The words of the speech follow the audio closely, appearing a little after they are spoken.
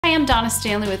Hi, I'm Donna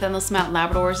Stanley with Endless Mountain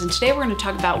Labradors, and today we're going to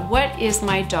talk about what is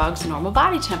my dog's normal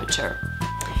body temperature.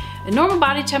 A normal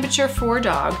body temperature for a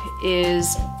dog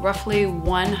is roughly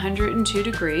 102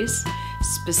 degrees,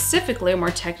 specifically, or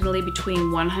more technically,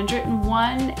 between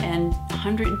 101 and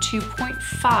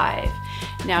 102.5.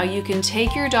 Now, you can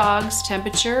take your dog's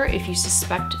temperature if you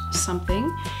suspect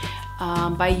something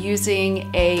by using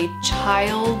a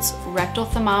child's rectal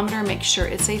thermometer. Make sure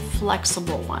it's a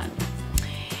flexible one.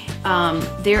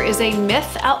 There is a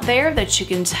myth out there that you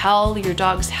can tell your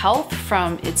dog's health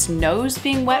from its nose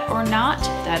being wet or not.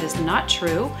 That is not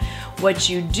true. What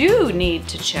you do need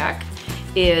to check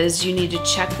is you need to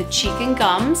check the cheek and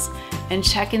gums and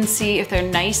check and see if they're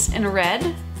nice and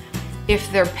red.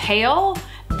 If they're pale,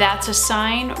 that's a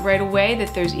sign right away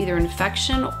that there's either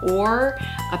infection or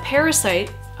a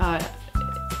parasite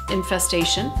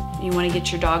infestation. You want to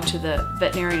get your dog to the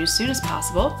veterinarian as soon as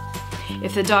possible.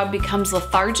 If the dog becomes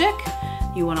lethargic,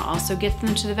 you want to also get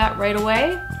them to the vet right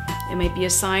away. It might be a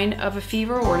sign of a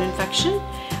fever or an infection.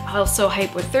 Also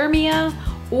hypothermia,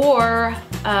 or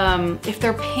if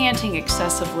they're panting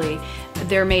excessively,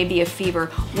 there may be a fever.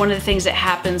 One of the things that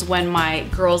happens when my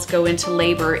girls go into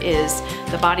labor is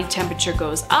the body temperature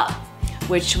goes up,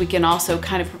 which we can also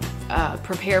kind of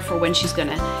prepare for when she's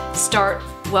gonna start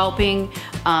whelping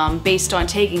based on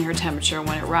taking her temperature.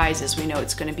 When it rises, we know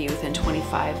it's gonna be within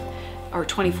 25 or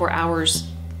 24 hours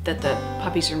that the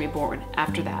puppies are gonna be born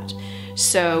after that.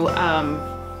 So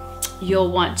you'll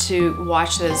want to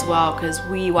watch that as well, because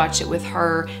we watch it with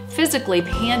her physically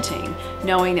panting,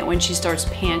 knowing that when she starts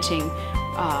panting,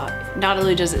 not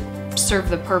only does it serve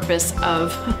the purpose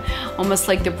of almost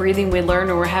like the breathing we learn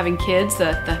when we're having kids,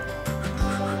 but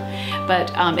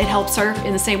it helps her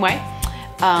in the same way.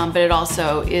 But it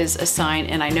also is a sign,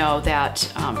 and I know that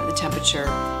the temperature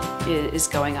is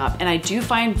going up. And I do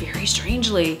find, very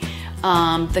strangely,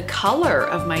 the color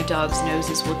of my dog's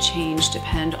noses will change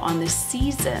depend on the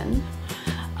season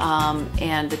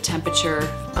and the temperature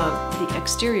of the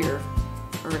exterior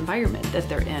or environment that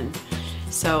they're in.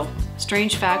 So,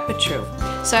 strange fact, but true.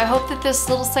 So I hope that this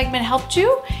little segment helped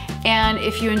you. And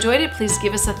if you enjoyed it, please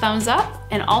give us a thumbs up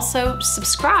and also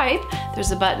subscribe.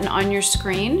 There's a button on your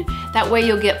screen. That way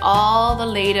you'll get all the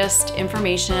latest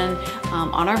information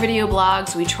on our video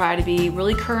blogs. We try to be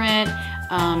really current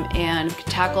and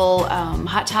tackle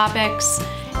hot topics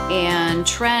and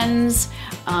trends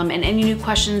and any new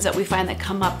questions that we find that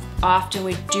come up often.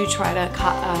 We do try to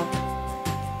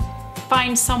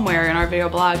find somewhere in our video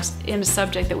blogs in a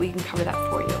subject that we can cover that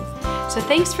for you. So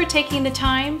thanks for taking the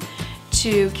time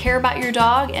to care about your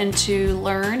dog and to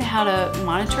learn how to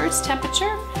monitor its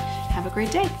temperature. Have a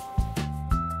great day.